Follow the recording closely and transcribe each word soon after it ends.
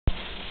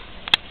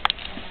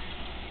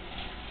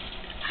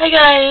Hi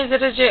guys,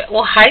 it is your,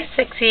 well, hi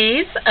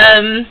sexies.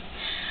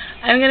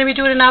 I'm going to be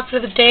doing an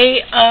outfit of the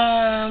day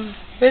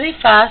really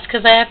fast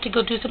because I have to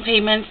go do some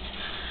payments.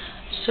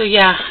 So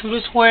yeah, I'm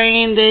just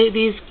wearing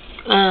these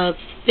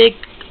big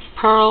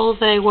pearls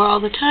that I wear all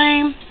the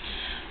time.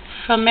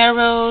 From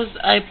Melrose,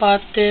 I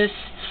bought this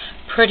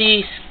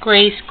pretty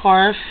gray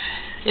scarf.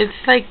 It's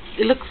like,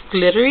 it looks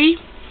glittery.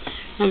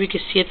 I don't know if you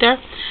can see it there.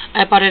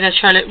 I bought it at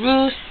Charlotte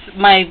Russe.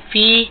 My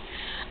V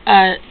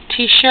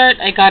t-shirt,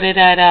 I got it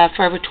at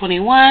Forever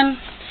 21,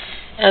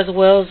 as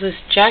well as this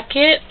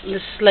jacket.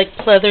 This is like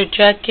pleather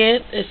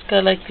jacket. It's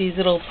got like these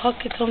little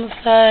pockets on the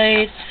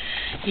side.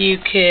 You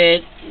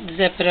could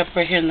zip it up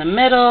right here in the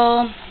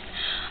middle.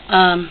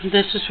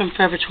 This was from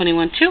Forever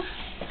 21 too.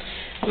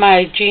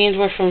 My jeans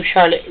were from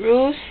Charlotte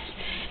Russe,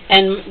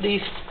 and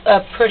these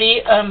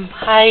pretty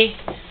high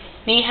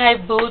knee-high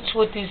boots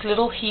with these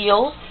little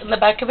heels in the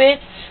back of it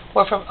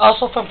were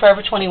also from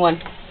Forever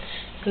 21.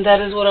 And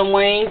that is what I'm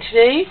wearing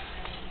today,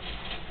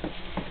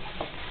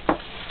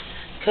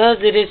 because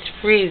it is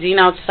freezing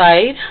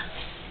outside.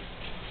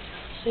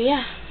 So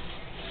yeah.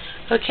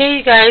 Okay,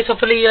 you guys,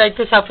 hopefully you like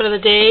this outfit of the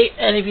day.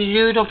 And if you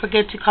do, don't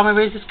forget to comment,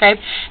 rate, subscribe.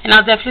 And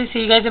I'll definitely see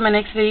you guys in my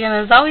next video.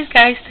 And as always,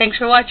 guys, thanks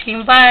for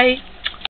watching. Bye.